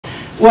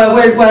Well,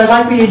 what I'd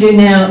like for you to do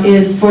now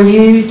is for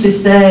you to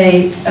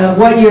say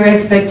what your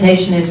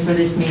expectation is for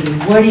this meeting.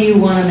 What do you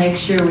want to make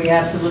sure we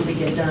absolutely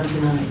get done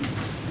tonight?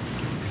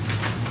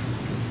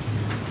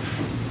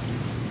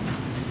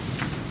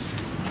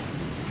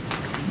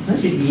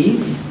 This should be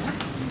easy.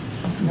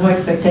 No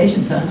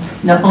expectations, huh?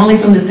 No, only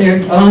from the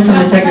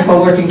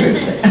technical working group.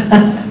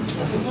 I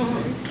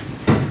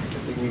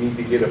think we need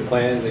to get a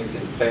plan that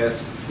can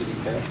pass the city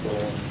council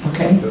on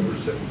October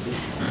 17th.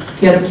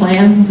 Get a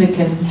plan that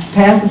can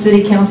pass the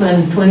city council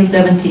in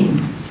 2017.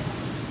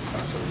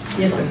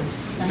 Yes, sir.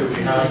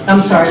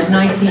 I'm sorry,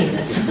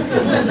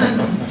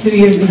 19. 2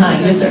 years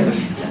behind. Yes, sir.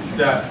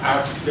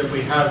 That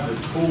we have the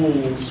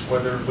tools,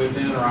 whether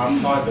within or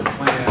outside the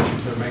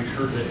plan, to make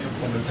sure that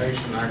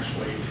implementation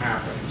actually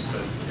happens,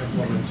 that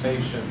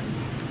implementation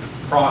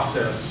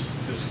process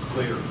is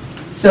clear.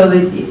 So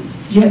that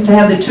you have to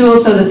have the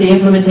tools so that the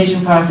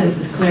implementation process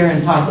is clear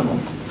and possible.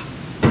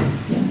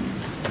 Yeah.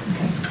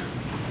 Okay.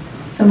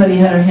 Somebody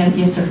had her hand.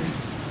 Yes, sir.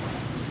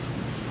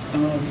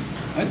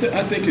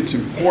 I think it's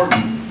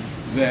important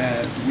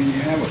that we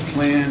have a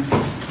plan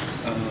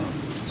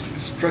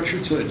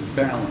structured so it's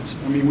balanced.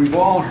 I mean, we've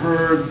all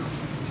heard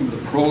some of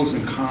the pros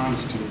and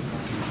cons to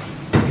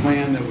the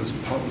plan that was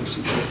published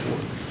and so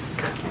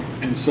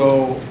forth. And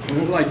so what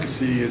I'd like to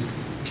see is,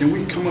 can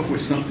we come up with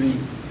something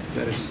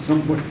that is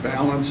somewhat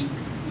balanced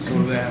so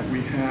that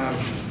we have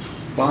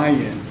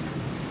buy-in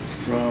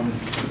from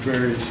the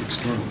various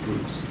external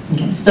groups?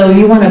 Okay. So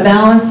you want a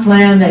balanced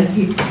plan that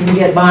you can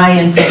get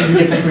buy-in from the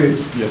different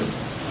groups? Yes.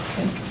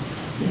 Okay.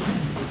 Yes, ma'am.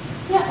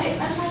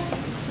 Yeah, I'd like to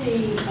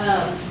see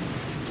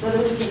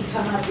whether we can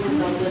come up with a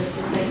list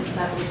of things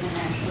that we can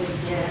actually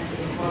get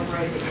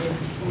incorporated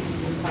into the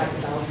Unified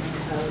Development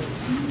Code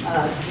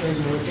during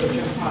the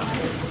revision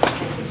process that's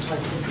taking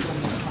place in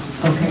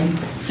 2020. Okay.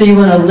 So you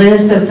want a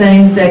list of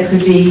things that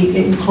could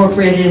be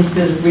incorporated into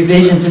the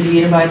revisions of the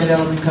Unified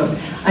Development Code.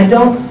 I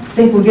don't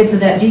think we'll get to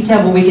that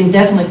detail, but we can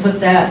definitely put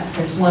that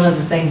as one of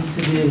the things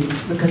to do,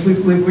 because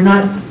we're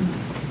not,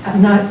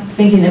 I'm not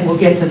thinking that we'll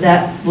get to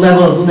that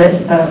level of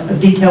list,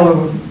 of detail where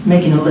we're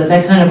making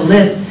that kind of a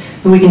list.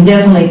 But we can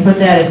definitely put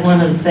that as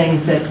one of the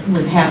things that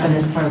would happen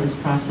as part of this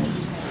process.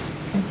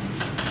 Okay.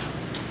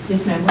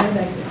 Yes, ma'am, right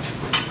back there.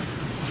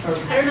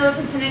 I don't know if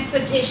it's an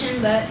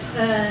expectation, but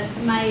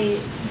my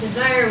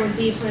desire would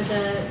be for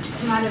to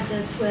come out of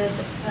this with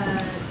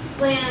a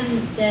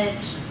plan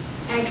that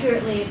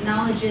accurately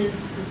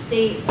acknowledges the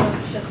state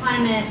of the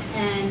climate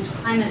and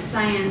climate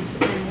science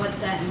and what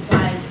that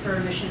implies for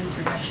emissions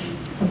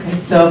reductions. Okay,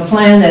 so a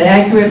plan that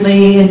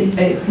accurately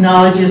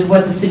acknowledges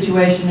what the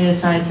situation is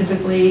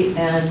scientifically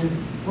and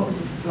what was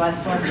the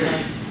last part of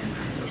that?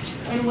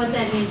 And what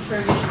that means for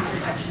emissions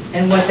reductions.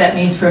 And what that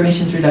means for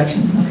emissions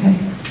reduction, okay.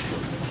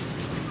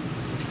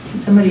 So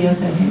somebody else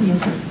had a hand, yes,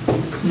 sir.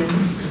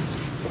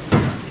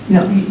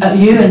 No,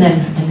 you and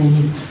then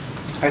you.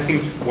 I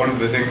think one of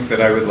the things that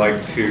I would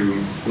like to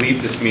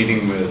leave this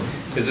meeting with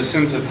is a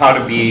sense of how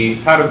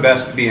to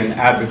best be an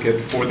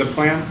advocate for the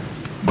plan.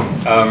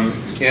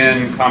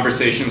 In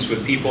conversations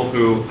with people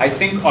who I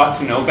think ought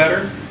to know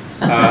better.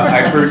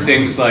 I've heard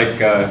things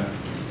like,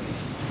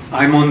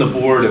 I'm on the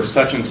board of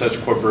such and such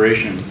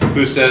corporation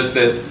who says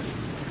that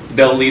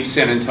they'll leave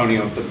San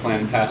Antonio if the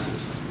plan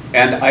passes.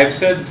 And I've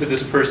said to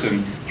this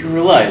person, you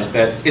realize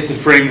that it's a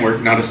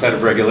framework, not a set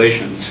of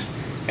regulations.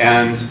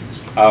 And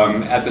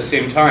at the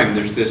same time,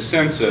 there's this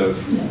sense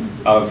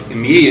of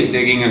immediate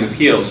digging in of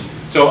heels.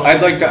 So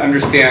I'd like to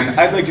understand,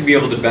 I'd like to be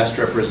able to best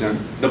represent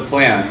the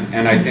plan,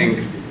 and I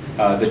think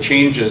the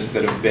changes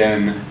that have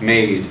been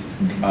made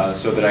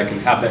so that I can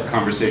have that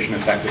conversation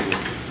effectively.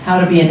 How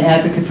to be an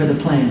advocate for the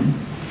plan.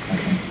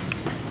 Okay.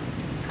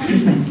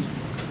 Yes, ma'am.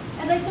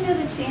 I'd like to know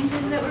the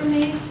changes that were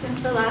made since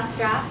the last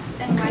draft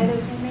and why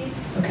those were made.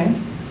 Okay.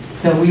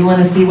 So we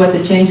want to see what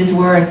the changes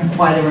were and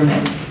why they were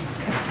made.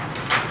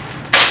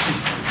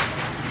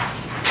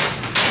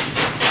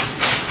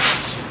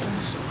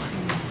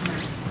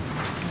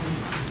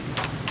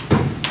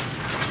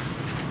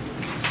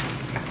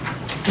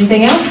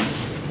 Anything else?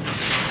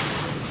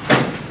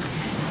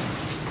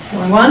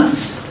 Going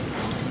once?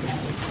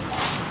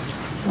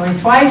 Going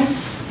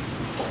twice?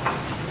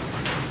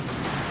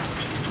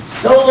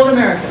 Sold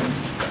America.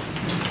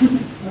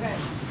 Okay.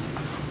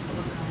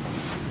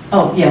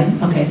 Oh, yeah,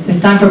 okay. It's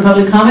time for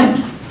public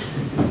comment?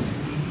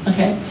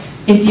 Okay.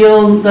 If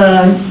you'll,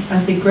 I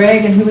think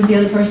Greg, and who was the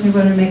other person who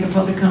wanted to make a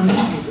public comment?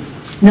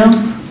 No?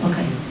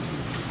 Okay.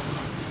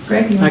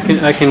 Greg, you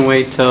want I can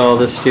wait till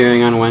the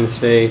steering on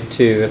Wednesday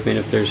too. I mean,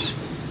 if there's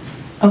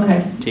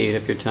okay. To eat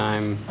up your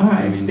time. All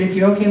right, I mean, if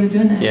you're okay with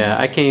doing that. Yeah,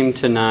 I came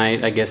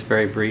tonight, I guess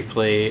very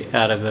briefly,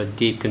 out of a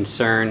deep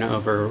concern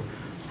over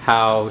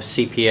how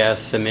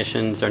CPS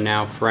emissions are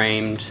now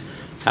framed,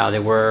 how they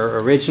were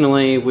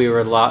originally. We were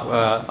a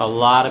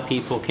lot of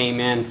people came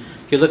in.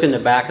 If you look in the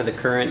back of the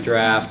current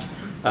draft,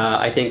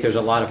 I think there's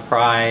a lot of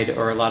pride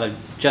or a lot of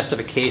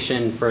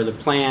justification for the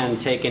plan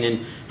taken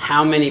in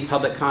how many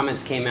public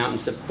comments came out in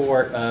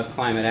support of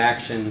climate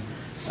action.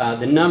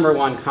 The number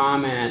one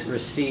comment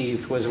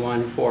received was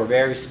one for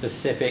very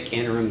specific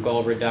interim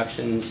goal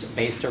reductions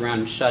based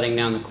around shutting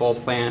down the coal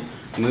plant,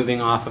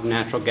 moving off of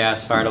natural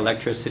gas-fired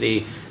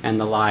electricity, and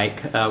the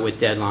like with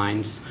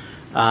deadlines.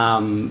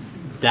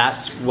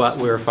 That's what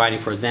we were fighting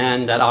for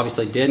then. That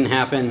obviously didn't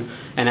happen,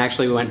 and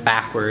actually we went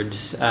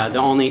backwards. The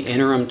only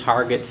interim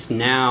targets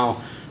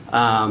now,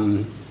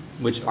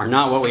 which are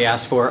not what we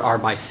asked for, are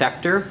by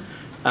sector,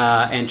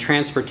 and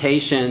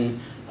transportation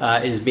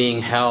is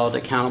being held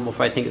accountable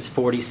for, I think it's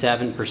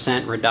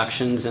 47%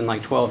 reductions in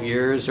like 12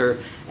 years, and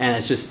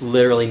it's just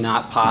literally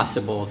not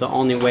possible. The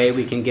only way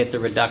we can get the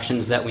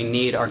reductions that we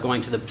need are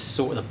going to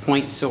the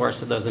point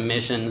source of those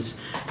emissions,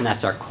 and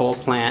that's our coal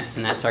plant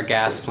and that's our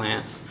gas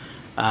plants.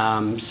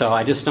 So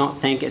I just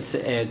don't think it's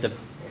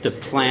the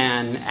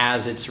plan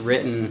as it's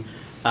written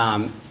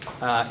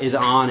is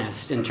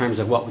honest in terms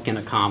of what we can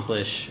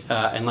accomplish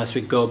unless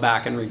we go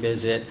back and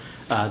revisit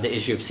the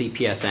issue of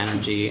CPS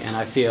energy. And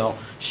I feel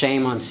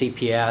shame on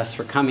CPS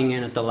for coming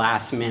in at the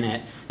last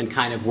minute and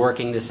kind of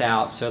working this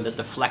out so that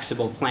the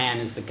flexible plan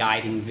is the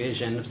guiding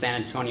vision of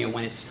San Antonio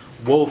when it's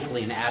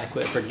woefully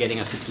inadequate for getting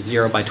us to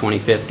zero by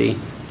 2050. Okay,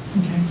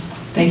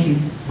 thank you.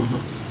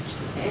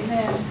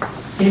 Amen.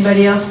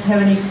 Anybody else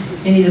have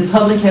any of the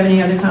public have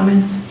any other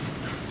comments?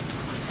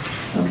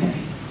 Okay.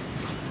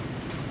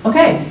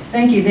 Okay,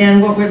 thank you.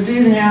 Then what we'll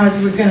do now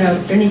is we're going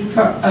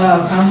to,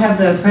 I'll have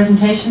the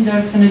presentation.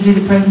 Doug's going to do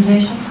the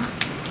presentation.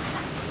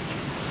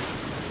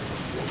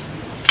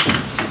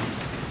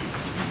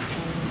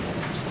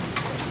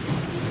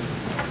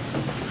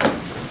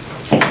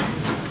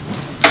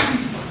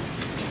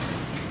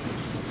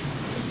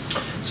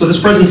 So this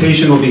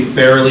presentation will be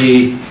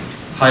fairly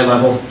high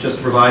level, just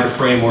to provide a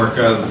framework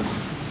of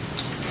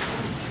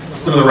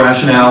some of the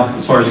rationale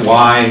as far as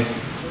why,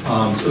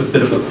 so a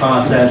bit of the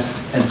process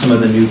and some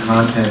of the new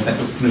content that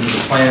was put into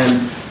the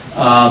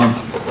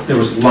plan. There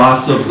was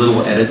lots of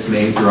little edits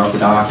made throughout the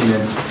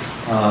document.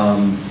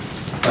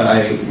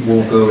 I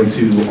won't go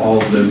into all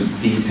of those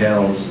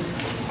details.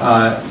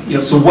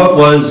 So what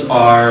was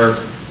our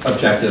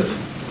objective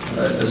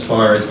as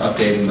far as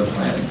updating the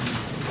plan?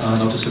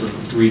 I'll just sort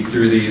of read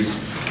through these.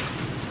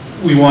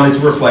 We wanted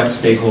to reflect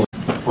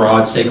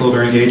broad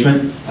stakeholder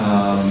engagement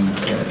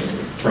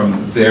from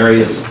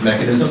various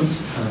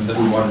mechanisms that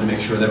we wanted to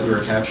make sure that we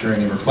were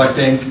capturing and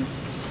reflecting.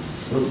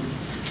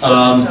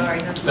 Sorry.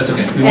 That's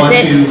okay. We want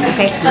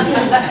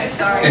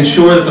to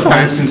ensure that the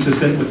plan is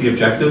consistent with the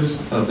objectives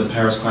of the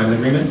Paris Climate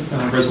Agreement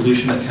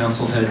resolution that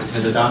Council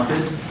had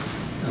adopted.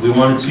 We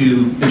wanted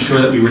to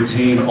ensure that we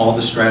retain all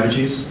the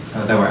strategies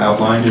that were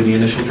outlined in the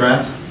initial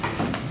draft.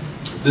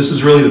 This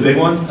is really the big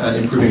one,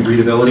 improving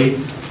readability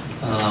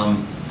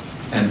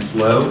and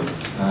flow,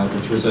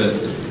 which was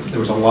there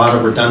was a lot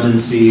of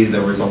redundancy,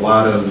 there was a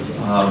lot of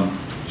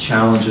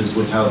challenges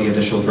with how the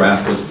initial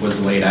draft was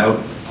laid out,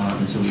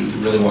 and so we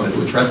really wanted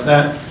to address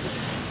that.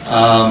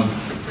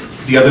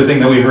 The other thing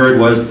that we heard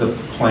was the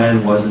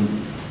plan wasn't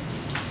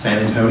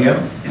San Antonio,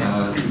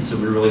 and so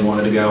we really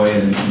wanted to go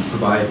in and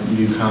provide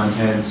new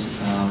contents,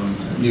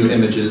 new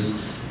images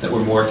that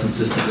were more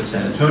consistent with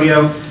San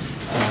Antonio.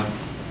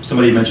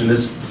 Somebody mentioned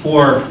this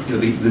before,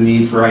 the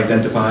need for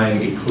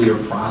identifying a clear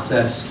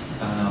process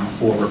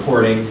for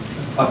reporting,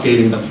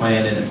 updating the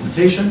plan and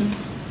implementation,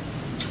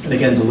 and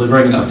again,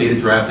 delivering an updated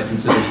draft that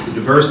considers the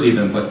diversity of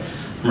input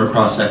from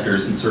across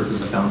sectors and serves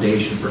as a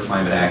foundation for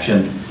climate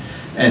action.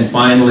 And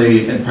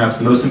finally, and perhaps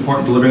the most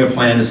important, delivering a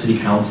plan to City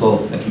Council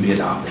that can be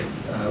adopted.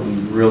 We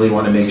really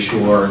want to make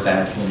sure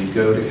that when we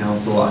go to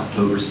Council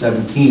October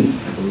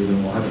 17th, I believe,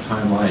 and we'll have a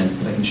timeline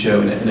that I can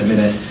show in a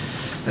minute,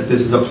 that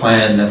this is a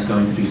plan that's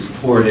going to be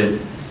supported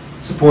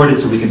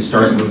so we can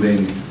start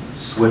moving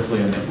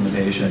swiftly on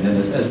implementation.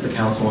 And as the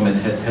Councilwoman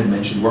had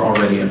mentioned, we're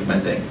already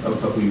implementing,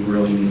 but we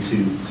really need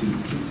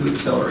to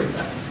accelerate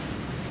that.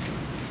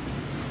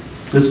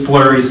 This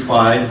blurry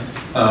slide,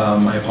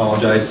 I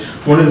apologize.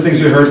 One of the things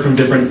we heard from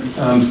different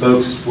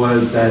folks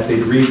was that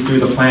they'd read through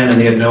the plan and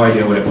they had no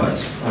idea what it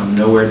was.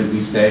 Nowhere did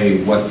we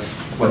say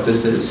what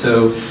this is.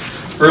 So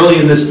early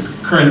in this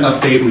current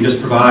update, we just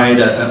provide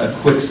a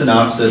quick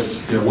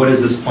synopsis. What is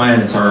this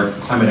plan? It's our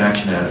Climate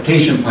Action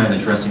Adaptation Plan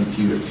addressing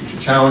future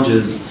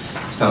challenges.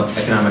 It's about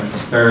economic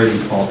prosperity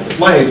and quality of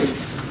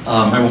life.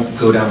 I won't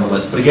go down the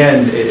list, but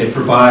again, it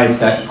provides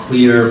that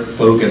clear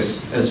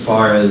focus as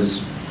far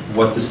as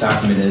what this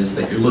document is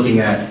that you're looking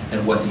at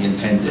and what the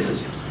intent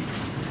is.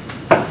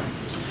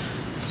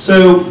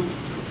 So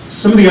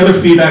some of the other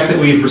feedback that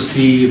we've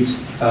received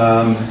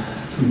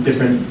from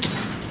different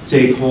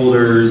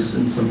stakeholders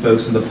and some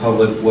folks in the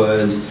public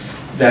was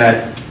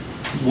that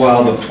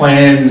while the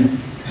plan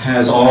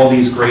has all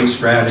these great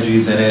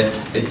strategies in it,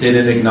 it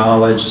didn't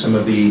acknowledge some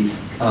of the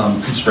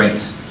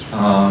constraints.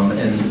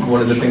 And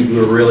one of the things we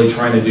were really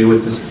trying to do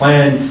with this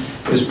plan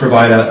is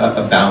provide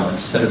a balance,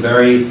 set a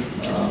very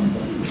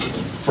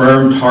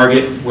firm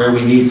target where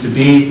we need to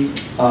be,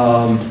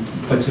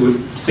 but to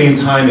at the same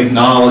time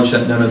acknowledge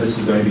that none of this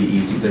is going to be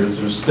easy.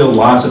 There's still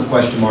lots of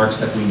question marks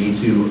that we need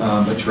to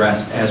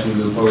address as we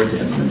move forward to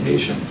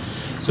implementation.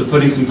 So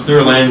putting some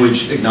clear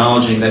language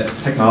acknowledging that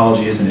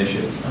technology is an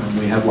issue.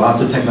 We have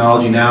lots of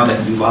technology now that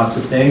can do lots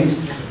of things.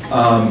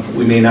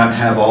 We may not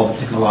have all the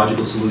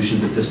technological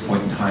solutions at this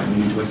point in time.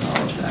 We need to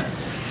acknowledge that.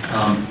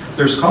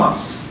 There's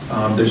costs.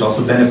 There's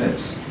also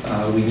benefits.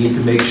 We need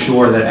to make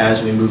sure that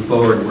as we move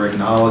forward, we're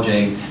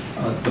acknowledging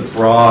the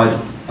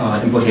broad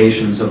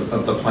implications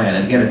of the plan.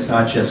 And again, it's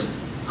not just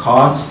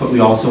costs, but we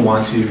also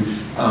want to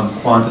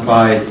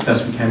quantify as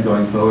best we can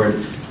going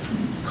forward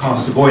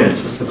cost avoidance.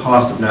 What's the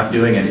cost of not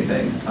doing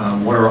anything?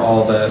 What are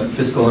all the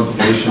fiscal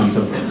implications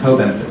of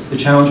co-benefits? The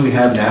challenge we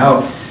have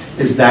now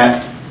is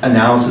that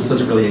analysis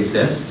doesn't really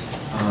exist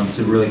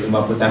to really come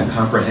up with that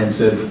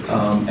comprehensive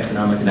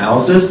economic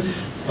analysis,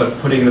 but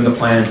putting it in the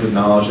plan to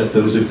acknowledge that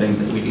those are things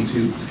that we need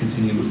to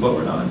continue to move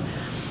forward on.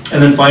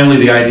 And then finally,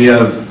 the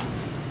idea of,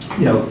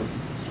 you know,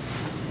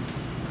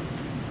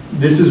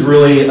 this is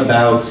really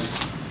about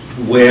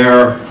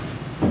where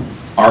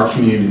our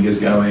community is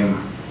going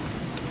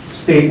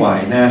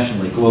statewide,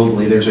 nationally,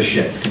 globally. There's a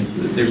shift.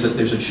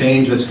 There's a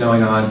change that's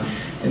going on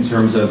in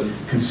terms of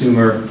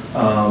consumer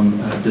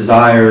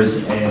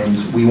desires,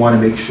 and we want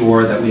to make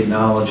sure that we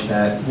acknowledge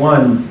that,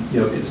 one,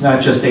 you know, it's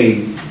not just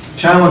a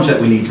challenge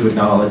that we need to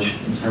acknowledge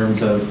in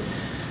terms of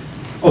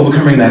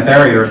overcoming that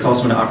barrier, it's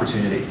also an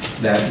opportunity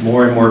that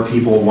more and more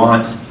people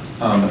want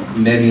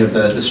many of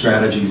the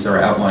strategies that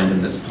are outlined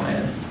in this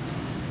plan.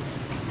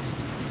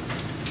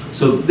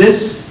 So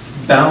this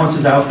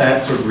balances out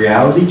that sort of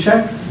reality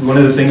check. One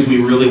of the things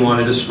we really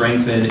wanted to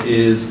strengthen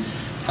is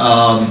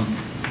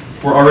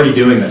we're already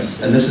doing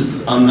this, and this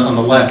is on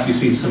the left. You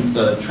see some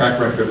the track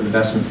record of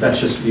investments. That's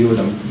just a few of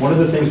them. One of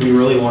the things we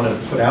really wanted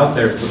to put out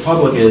there to the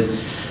public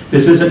is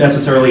this isn't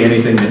necessarily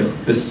anything new.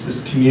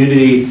 This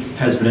community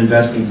has been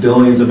investing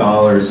billions of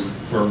dollars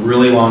for a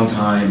really long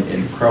time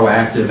in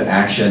proactive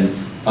action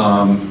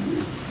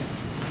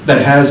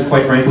that has,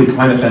 quite frankly,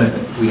 climate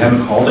benefit. We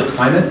haven't called it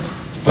climate,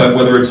 but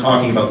whether we're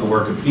talking about the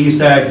work of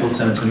BSAG, Build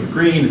San Antonio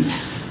Green,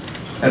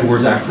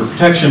 Edwards Aquifer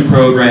Protection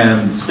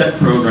Program, STEP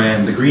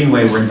Program, the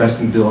Greenway, we're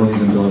investing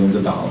billions and billions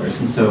of dollars.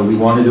 And so we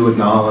wanted to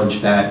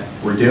acknowledge that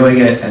we're doing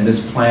it, and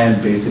this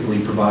plan basically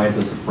provides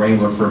us a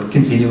framework for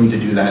continuing to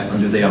do that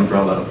under the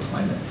umbrella of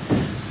climate.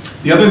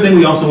 The other thing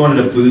we also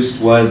wanted to boost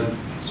was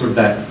sort of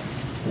that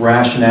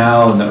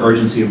rationale and the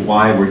urgency of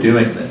why we're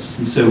doing this.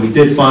 And so we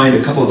did find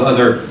a couple of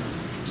other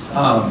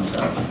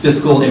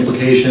fiscal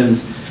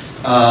implications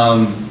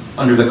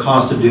under the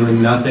cost of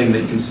doing nothing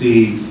that you can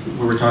see,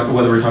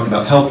 whether we're talking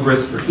about health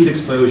risk or heat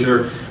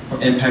exposure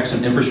or impacts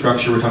on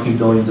infrastructure, we're talking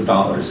billions of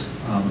dollars.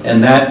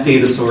 And that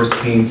data source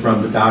came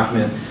from the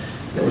document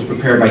that was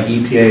prepared by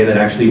EPA that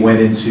actually went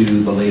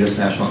into the latest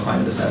National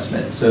Climate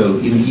Assessment. So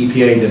even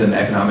EPA did an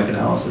economic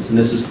analysis, and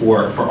this is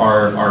for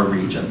our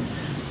region.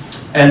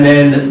 And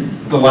then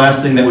the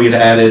last thing that we had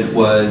added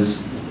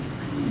was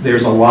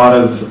there's a lot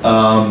of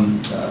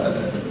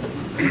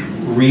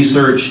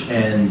research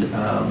and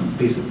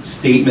basic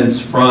statements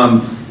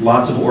from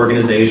lots of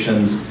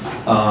organizations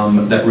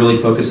that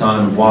really focus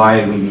on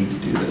why we need to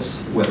do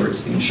this, whether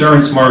it's the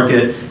insurance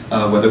market,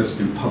 whether it's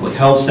through public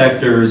health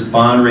sectors,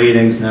 bond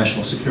ratings,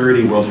 national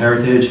security, World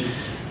Heritage.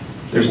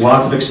 There's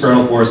lots of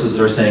external forces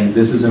that are saying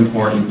this is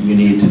important, you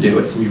need to do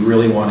it. So we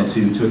really wanted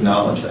to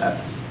acknowledge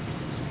that.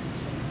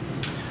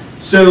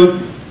 So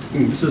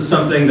this is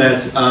something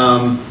that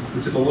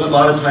we took a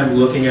lot of time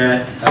looking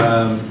at.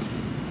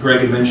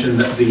 Greg had mentioned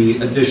that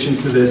the addition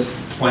to this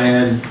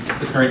plan,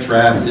 the current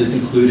draft, is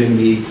including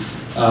the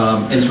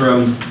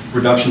interim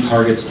reduction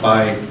targets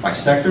by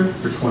sector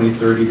for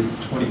 2030 to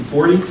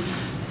 2040.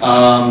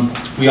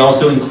 We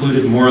also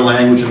included more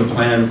language in the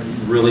plan,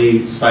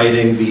 really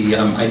citing the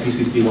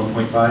IPCC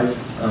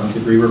 1.5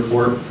 degree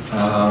report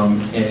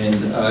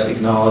and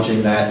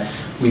acknowledging that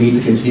we need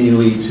to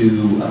continually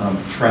to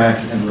track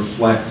and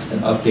reflect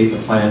and update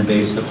the plan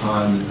based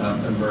upon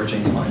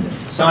emerging climate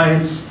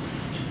science.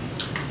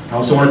 I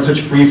also want to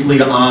touch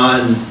briefly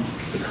on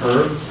the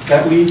curve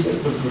that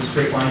the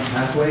straight line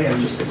pathway,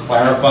 and just to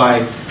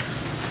clarify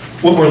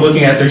what we're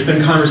looking at. There's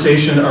been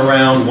conversation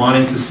around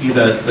wanting to see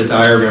the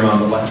diagram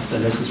on the left,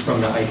 and this is from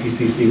the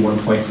IPCC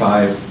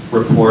 1.5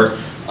 report.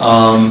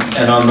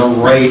 And on the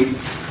right,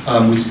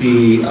 we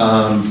see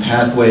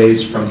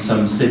pathways from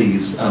some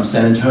cities,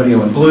 San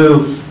Antonio in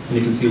blue, and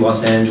you can see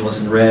Los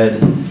Angeles in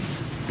red,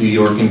 New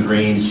York in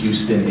green,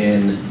 Houston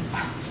in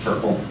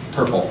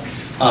purple.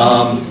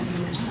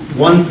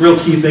 One real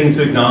key thing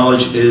to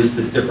acknowledge is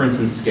the difference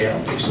in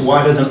scale. So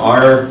why doesn't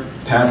our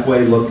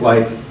pathway look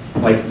like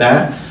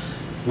that?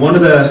 One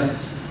of the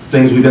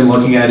things we've been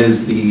looking at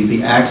is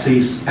the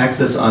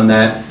axis on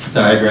that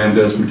diagram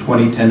goes from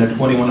 2010 to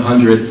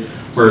 2100,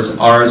 whereas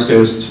ours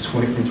goes to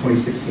from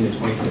 2016 to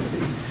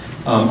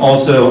 2050.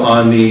 Also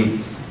on the,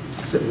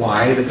 is it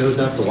Y that goes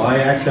up, the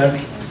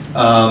Y-axis?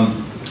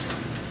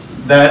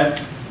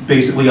 That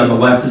basically on the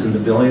left is in the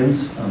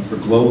billions for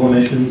global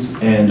emissions,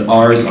 and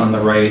ours on the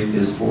right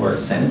is for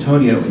San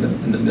Antonio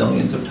in the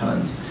millions of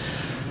tons.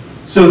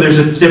 So there's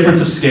a difference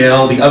of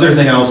scale. The other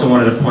thing I also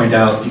wanted to point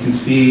out, you can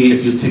see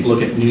if you take a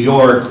look at New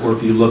York or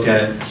if you look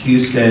at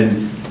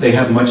Houston, they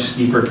have much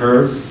steeper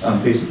curves.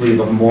 Basically,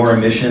 the more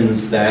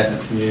emissions that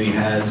a community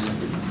has,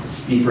 the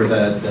steeper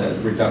the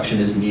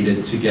reduction is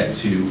needed to get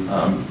to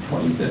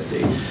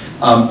 2050.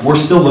 We're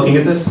still looking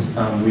at this.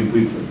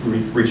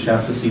 We've reached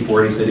out to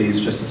C40 cities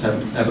just to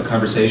have a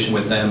conversation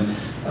with them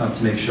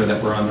to make sure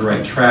that we're on the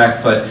right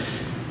track. But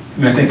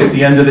I think at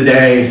the end of the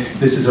day,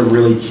 this is a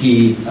really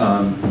key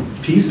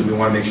piece, and we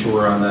want to make sure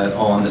we're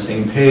all on the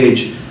same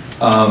page.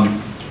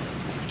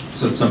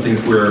 So it's something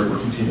that we're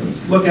continuing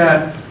to look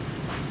at.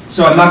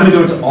 So I'm not going to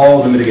go into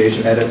all the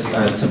mitigation edits.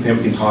 It's something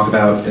we can talk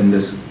about in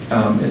this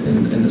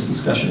in this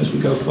discussion as we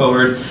go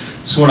forward.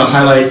 Just want to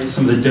highlight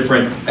some of the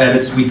different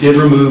edits. We did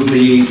remove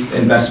the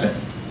investment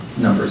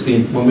numbers.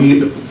 When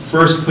we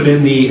first put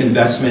in the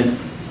investment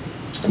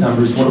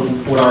numbers,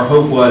 what our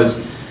hope was,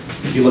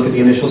 if you look at the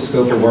initial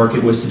scope of work,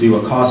 it was to do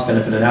a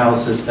cost-benefit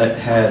analysis that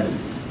had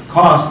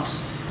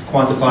costs,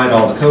 quantified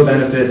all the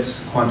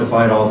co-benefits,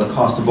 quantified all the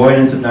cost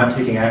avoidance of not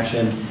taking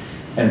action,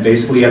 and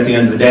basically at the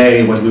end of the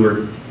day, when we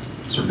were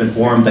sort of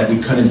informed that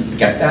we couldn't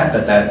get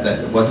that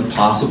it wasn't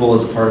possible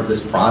as a part of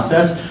this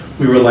process,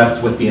 we were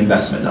left with the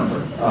investment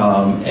number.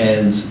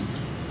 And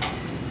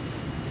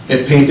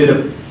it painted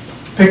a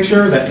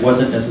picture that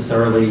wasn't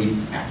necessarily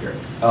accurate.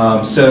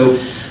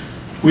 So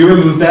we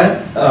removed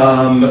that.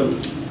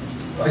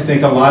 I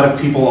think a lot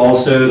of people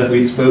also that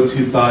we spoke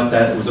to thought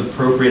that it was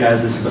appropriate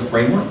as this is a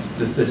framework,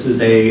 that this is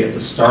it's a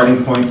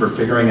starting point for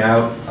figuring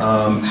out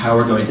how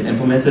we're going to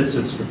implement it.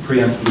 So to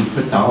preemptively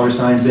put dollar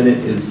signs in it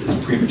is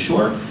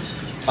premature.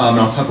 And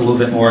I'll talk a little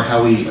bit more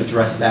how we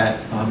address that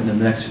in the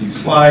next few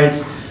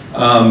slides.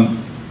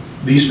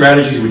 These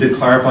strategies, we did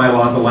clarify a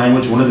lot of the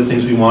language. One of the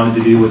things we wanted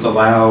to do was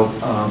allow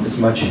as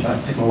much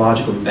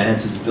technological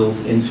advances built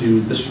into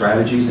the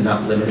strategies and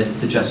not limit it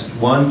to just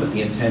one, but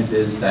the intent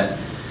is that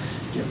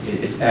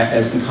it's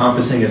as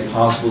encompassing as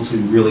possible to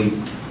really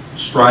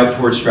strive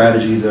towards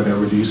strategies that are going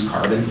to reduce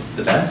carbon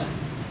the best.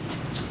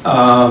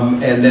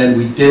 And then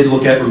we did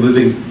look at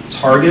removing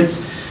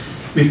targets.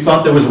 We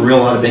thought there was a real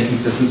lot of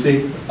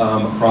inconsistency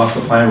across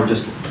the plan where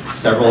just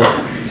several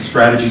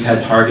strategies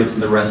had targets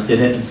and the rest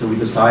didn't. And so we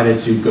decided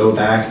to go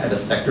back at a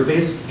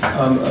sector-based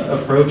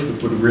approach,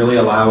 which would really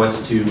allow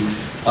us to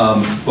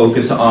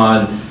focus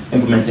on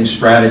implementing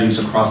strategies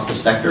across the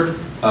sector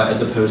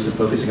as opposed to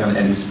focusing on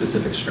any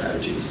specific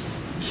strategies.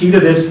 Key to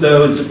this,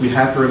 though, is we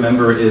have to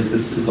remember is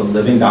this is a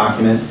living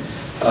document.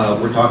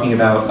 We're talking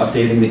about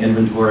updating the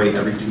inventory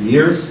every 2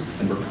 years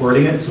and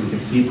reporting it so we can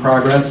see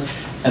progress.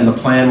 And the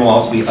plan will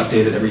also be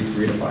updated every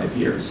 3 to 5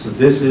 years. So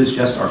this is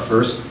just our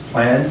first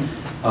plan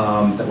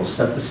that will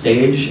set the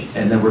stage,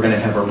 and then we're going to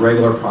have a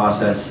regular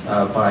process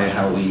by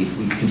how we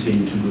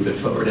continue to move it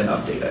forward and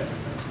update it.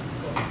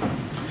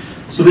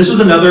 So this was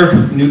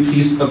another new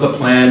piece of the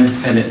plan,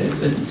 and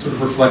it sort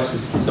of reflects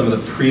some of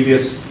the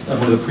previous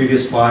one of the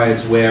previous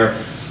slides where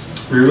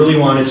we really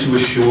wanted to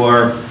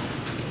assure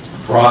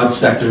broad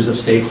sectors of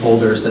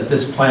stakeholders that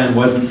this plan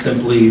wasn't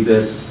simply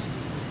this,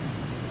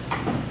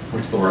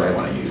 what's the word I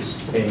want to use,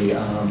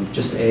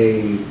 just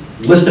a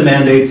list of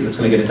mandates that's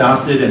going to get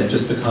adopted and it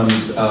just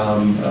becomes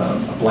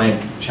a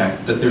blank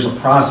check, that there's a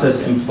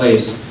process in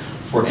place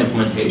for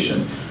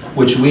implementation,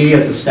 which we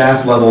at the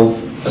staff level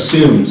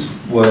assumed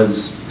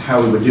was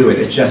how we would do it.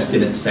 It just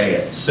didn't say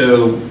it.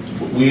 So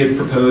what we had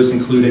proposed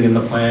including in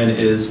the plan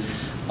is,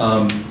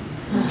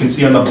 you can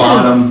see on the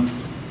bottom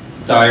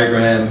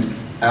diagram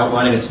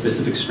outlining a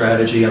specific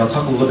strategy, and I'll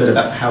talk a little bit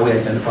about how we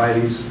identify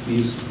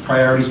these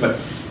priorities, but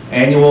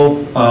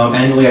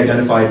annually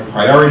identified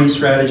priority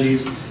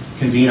strategies,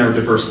 convene our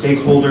diverse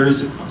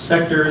stakeholders across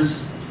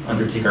sectors,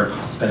 undertake our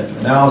cost-benefit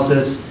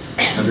analysis,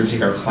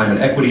 undertake our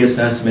climate equity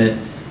assessment,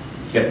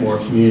 get more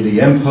community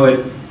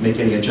input, make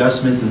any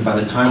adjustments, and by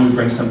the time we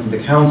bring something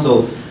to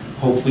council,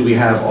 hopefully we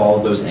have all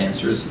of those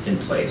answers in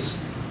place.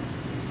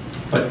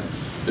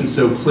 And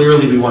so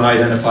clearly we want to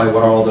identify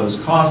what are all those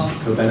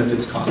costs,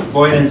 co-benefits, cost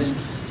avoidance,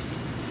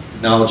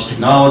 acknowledge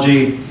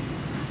technology,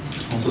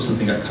 also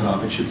something got cut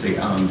off, I should say,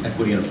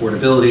 equity and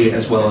affordability,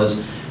 as well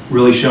as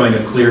really showing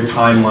a clear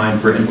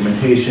timeline for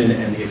implementation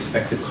and the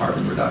expected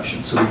carbon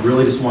reduction. So we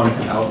really just wanted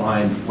to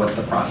outline what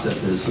the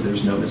process is so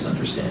there's no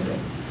misunderstanding.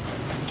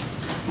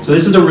 So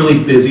this is a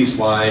really busy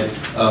slide,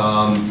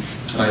 and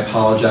I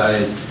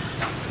apologize.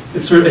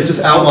 It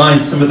just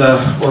outlines some of the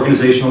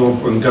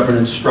organizational and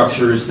governance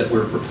structures that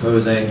we're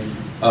proposing.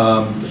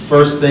 The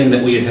first thing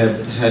that we had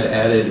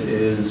added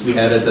is we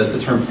added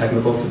the term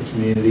technical to the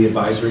Community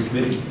Advisory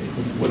Committee,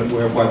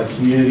 why the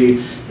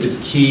community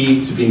is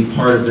key to being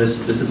part of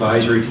this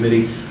advisory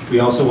committee.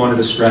 We also wanted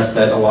to stress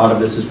that a lot of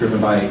this is driven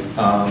by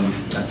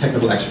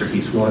technical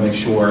expertise. We want to make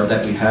sure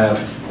that we have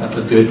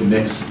a good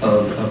mix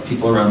of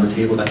people around the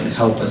table that can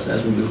help us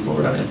as we move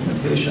forward on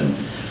implementation.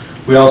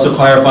 We also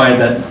clarified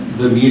that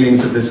the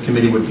meetings of this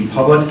committee would be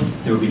public.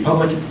 They would be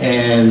public,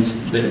 and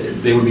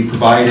they would be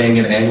providing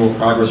an annual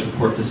progress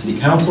report to City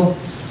Council.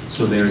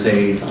 So there's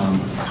a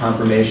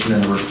confirmation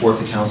and a report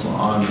to Council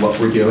on what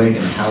we're doing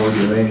and how we're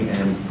doing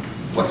and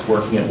what's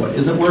working and what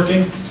isn't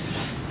working.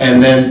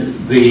 And then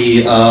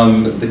the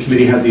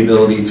committee has the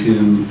ability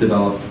to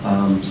develop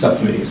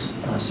subcommittees.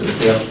 So if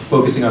they are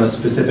focusing on a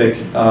specific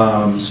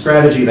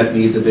strategy that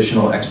needs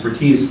additional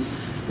expertise,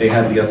 they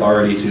have the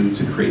authority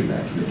to create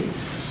that committee.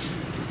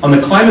 On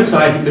the climate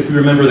side, if you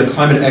remember the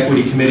Climate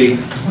Equity Committee,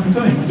 I'm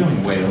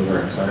going way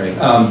over, sorry.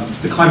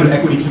 The Climate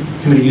Equity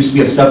Committee used to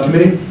be a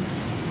subcommittee,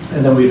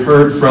 and then we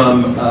heard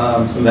from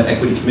some of the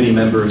equity committee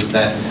members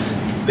that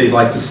they'd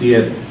like to see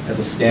it as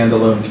a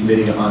standalone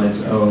committee on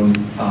its own,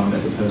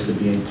 as opposed to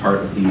being part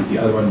of the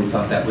other one. We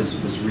thought that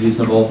was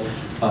reasonable.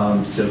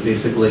 So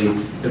basically,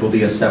 it will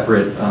be a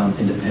separate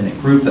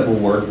independent group that will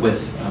work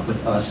with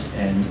us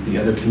and the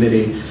other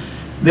committee.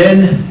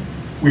 Then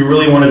we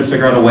really wanted to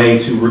figure out a way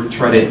to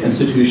try to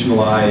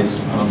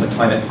institutionalize the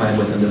climate plan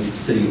within the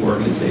city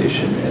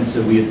organization. And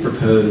so we had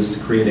proposed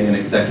creating an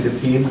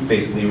executive team,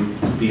 basically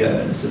be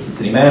an assistant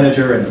city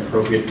manager and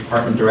appropriate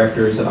department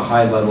directors at a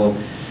high level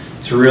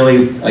to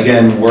really,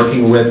 again,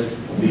 working with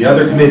the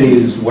other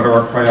committees, what are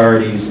our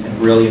priorities, and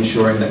really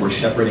ensuring that we're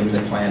shepherding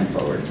the plan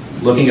forward.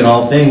 Looking at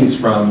all things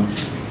from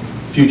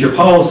future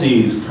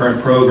policies,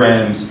 current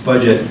programs,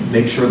 budget,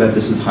 make sure that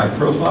this is high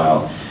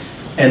profile.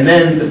 And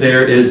then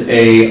there is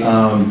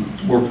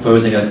we're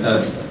proposing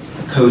a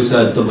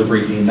COSA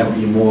delivery team that would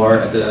be more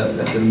at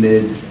the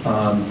mid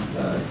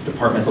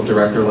departmental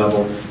director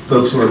level,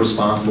 folks who are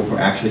responsible for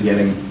actually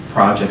getting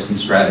projects and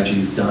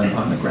strategies done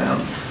on the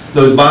ground.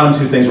 Those bottom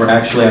two things were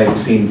actually, I had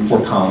seen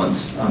Fort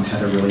Collins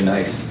had a really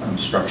nice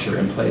structure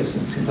in place,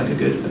 and it seems like a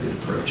good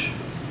approach.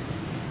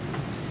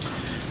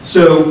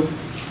 So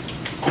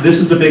this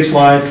is the big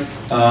slide.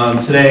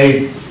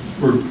 Today,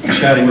 we're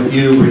chatting with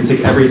you. We're going to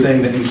take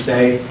everything that you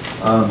say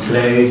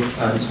today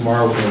and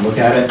tomorrow. We're going to look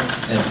at it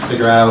and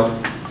figure out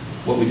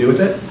what we do with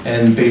it.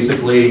 And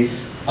basically,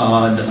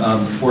 on the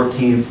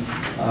 14th,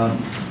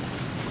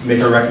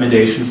 make our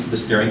recommendations to the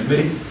steering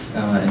committee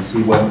and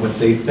see what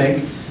they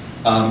think.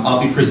 I'll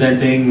be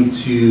presenting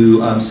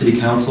to City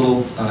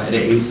Council at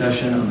a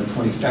session on the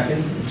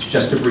 22nd. It's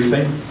just a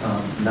briefing,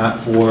 not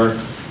for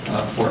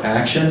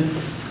action.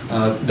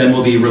 Then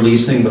we'll be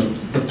releasing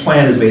the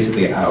plan is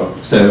basically out.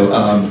 So,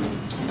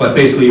 but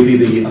basically it'll be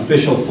the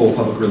official full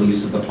public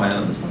release of the plan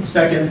on the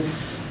 22nd.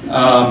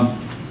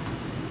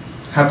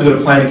 Have to go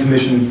to Planning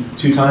Commission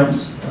 2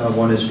 times.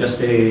 One is just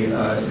a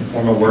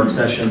informal work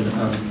session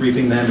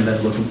briefing them and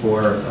then looking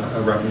for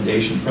a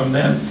recommendation from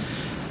them.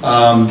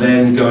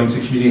 Then going to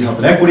Community Health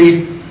and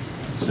Equity,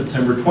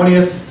 September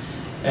 20th,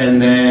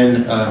 and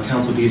then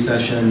Council B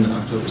session,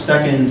 October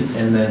 2nd,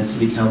 and then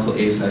City Council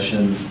A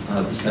session,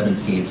 the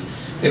 17th.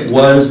 It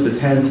was the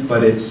 10th,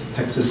 but it's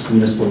Texas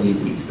Municipal League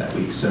Week that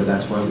week, so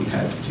that's why we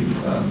had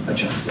to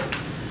adjust it.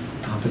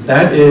 But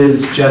that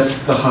is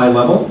just the high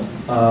level.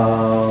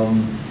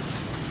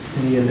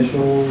 Any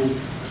initial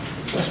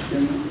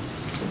questions?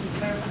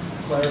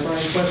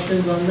 Clarifying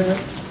questions on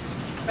that?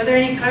 Are there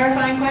any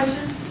clarifying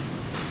questions?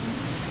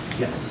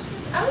 Yes.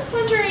 I was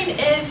wondering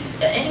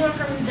if anyone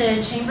from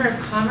the Chamber of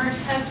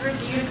Commerce has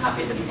reviewed a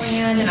copy of the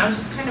plan, and I was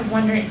just kind of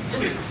wondering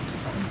just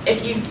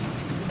if you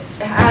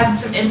had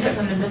some input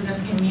from the business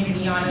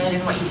community on it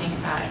and what you think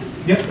about it.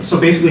 Yep, so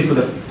basically for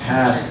the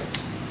past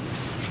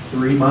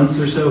 3 months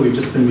or so, we've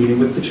just been meeting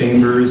with the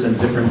chambers and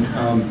different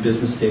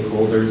business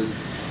stakeholders.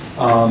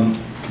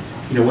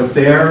 You know,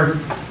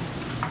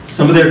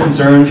 some of their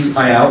concerns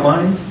I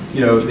outlined,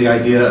 you know, the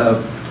idea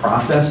of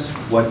process,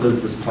 what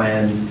does this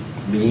plan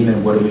mean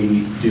and what do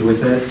we do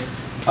with it?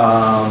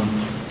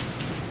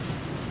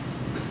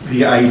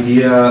 The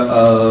idea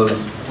of,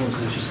 what was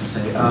I just going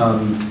to say?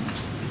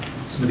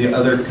 Some of the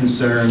other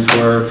concerns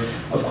were,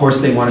 of course,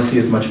 they want to see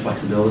as much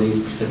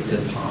flexibility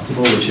as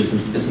possible, which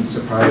isn't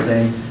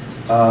surprising.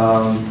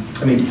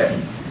 I mean,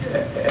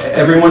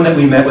 everyone that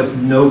we met with,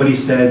 nobody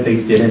said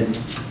they didn't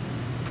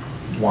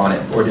want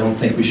it or don't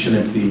think we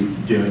shouldn't be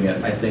doing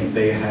it. I think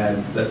they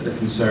had the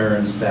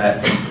concerns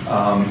that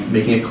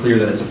making it clear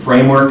that it's a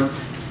framework,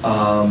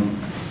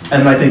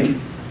 and I think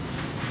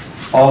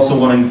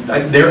also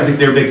I think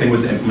their big thing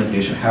was the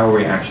implementation. How are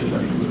we actually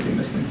going to be moving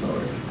this thing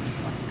forward?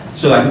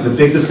 So I think the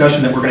big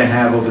discussion that we're going to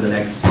have over the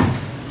next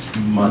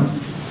month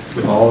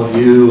with all of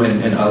you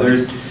and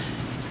others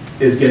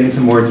is getting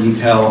into more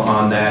detail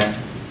on that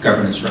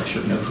governance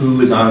structure. You know,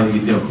 who is on the,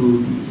 you know,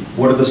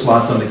 what are the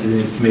slots on the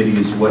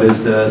committees? What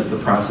is the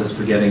process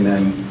for getting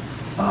them,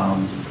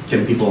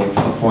 getting people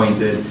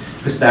appointed?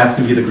 Because that's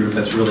going to be the group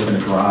that's really going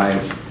to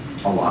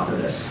drive a lot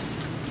of this.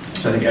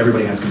 So I think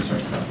everybody has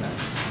concerns about that.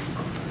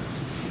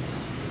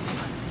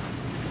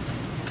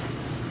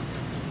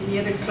 Any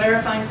other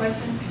clarifying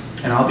questions?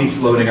 And I'll be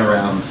floating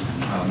around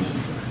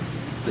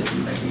this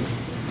evening.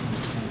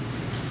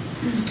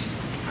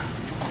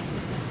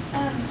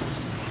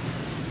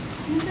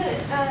 Since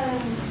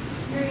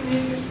you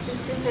remove your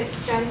specific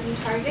strategy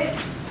target,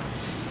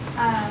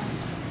 I'm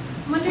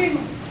wondering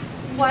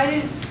why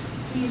didn't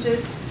you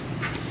just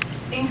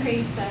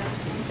increase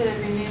those instead of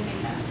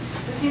removing them?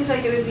 It seems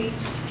like it would be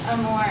a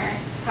more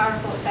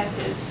powerful,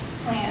 effective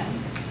plan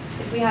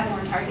if we had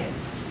more targets.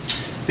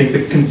 I think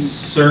the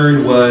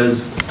concern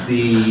was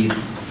the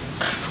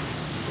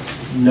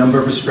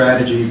number of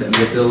strategies and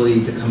the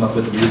ability to come up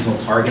with reasonable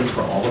targets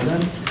for all of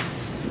them,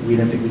 we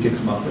didn't think we could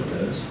come up with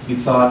those. We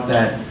thought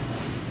that,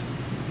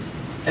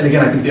 and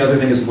again, I think the other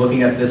thing is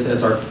looking at this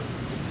as our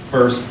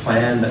first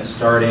plan that's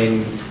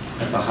starting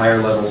at the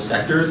higher level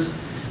sectors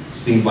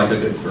seemed like a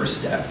good first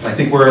step. I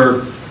think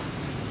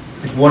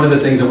one of the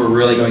things that we're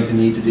really going to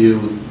need to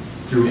do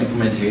through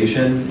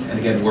implementation, and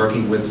again,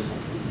 working with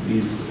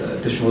these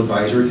additional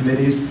advisory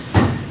committees,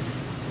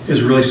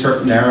 is really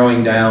start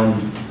narrowing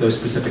down those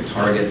specific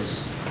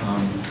targets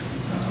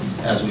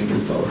as we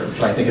move forward.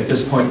 But I think at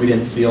this point, we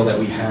didn't feel that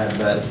we had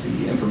the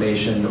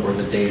information or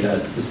the data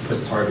to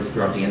put targets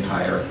throughout the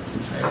entire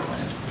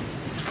plan.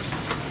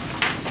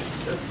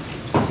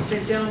 The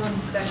gentleman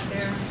back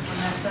there on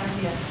that side,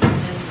 yeah.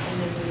 And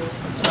then we'll.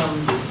 I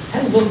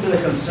had a little bit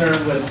of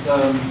concern with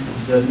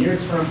the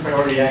near-term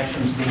priority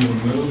actions being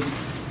removed.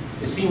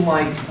 It seemed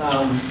like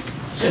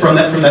just From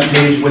that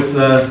page with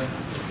the...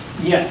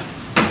 Yes.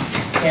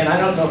 And I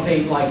don't know if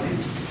they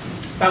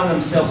found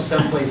themselves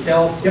someplace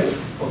else. Yep.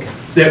 Okay.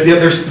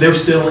 They're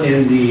still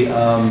in the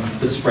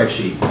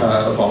spreadsheet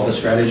of all the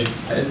strategies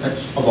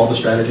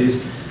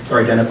are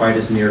identified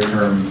as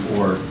near-term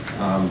or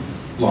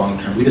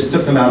long-term. We just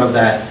took them out of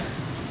that.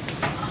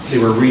 They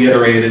were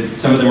reiterated.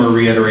 Some of them were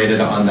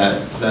reiterated on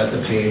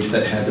the page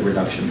that had the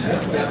reduction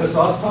pathway. Yeah, because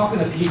I was talking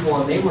to people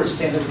and they were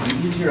saying it would be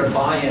easier to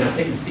buy in if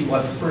they can see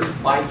what the first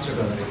bites are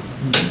going to be.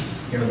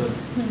 You know, the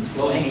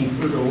low-hanging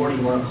fruit or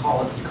whatever you want to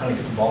call it to kind of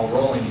get the ball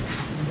rolling.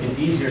 It'd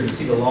be easier to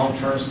see the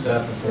long-term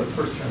stuff if the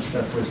first-term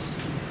stuff was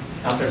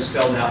out there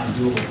spelled out and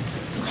doable.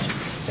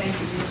 Thank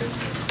you,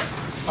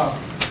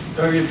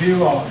 Doug, if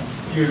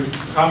you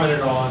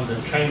commented on the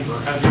chamber,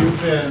 have you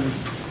been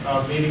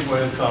meeting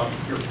with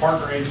your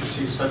partner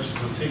agencies such as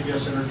the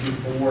CBS Energy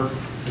Board,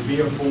 the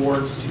VIA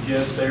boards to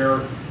get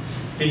their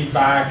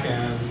feedback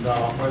and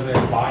whether they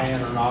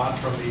buy-in or not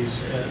from these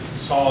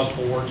SAWS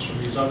boards, from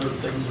these other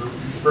things that are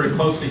very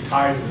closely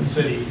tied to the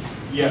city,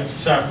 yet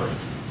separate?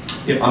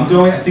 Yep,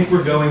 I think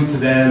we're going to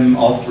them,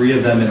 all three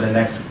of them, in the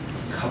next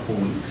couple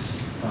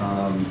weeks.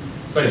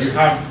 But we've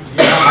had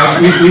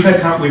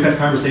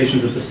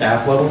conversations at the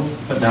staff level,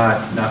 but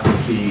not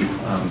with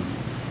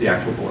the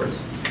actual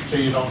boards. So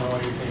you don't know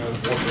anything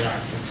of what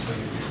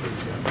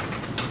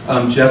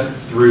reactions? Just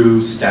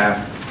through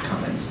staff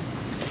comments.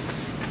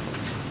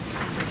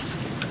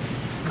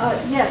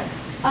 Yes.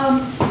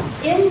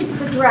 In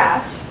the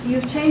draft,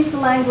 you've changed the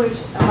language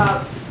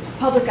about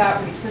public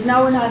outreach, because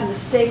now we're not in the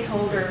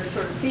stakeholder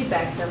sort of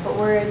feedback stuff, but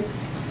we're in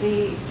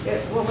the,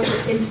 what was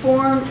it,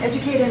 inform,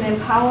 educate and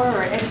empower,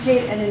 or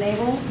educate and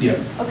enable? Yeah.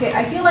 Okay,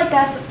 I feel like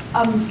that's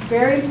a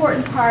very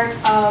important part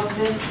of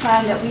this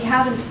plan that we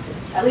haven't,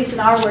 at least in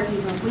our working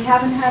group, we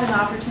haven't had an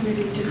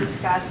opportunity to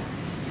discuss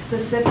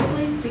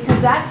specifically, because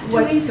that's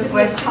too easy to be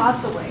a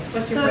toss away.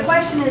 So the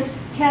question is,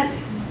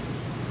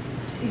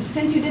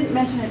 since you didn't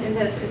mention it in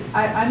this,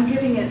 I'm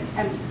giving it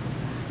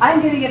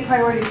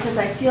priority because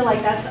I feel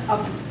like that's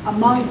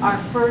among our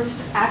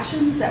first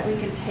actions that we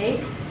can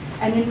take,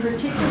 and in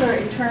particular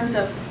in terms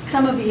of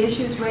some of the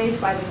issues raised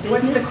by the business.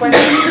 What's the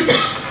question?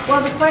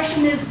 Well, the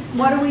question is,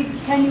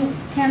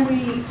 can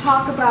we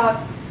talk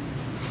about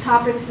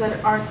topics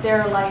that aren't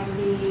there, like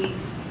the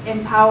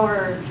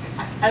empower?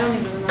 I don't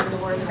even remember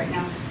the words right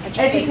now.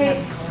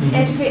 Educate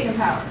and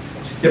empower.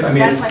 Yep, I mean,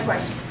 that's my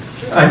question.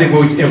 I think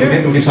we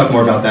can talk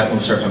more about that when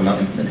we start talking about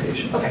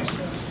implementation. Okay.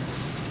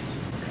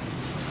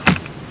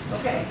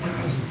 Okay.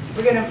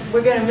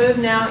 We're gonna move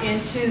now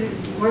into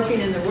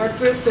working in the work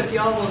group. So if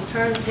y'all will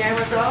turn the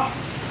cameras off,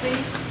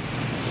 please.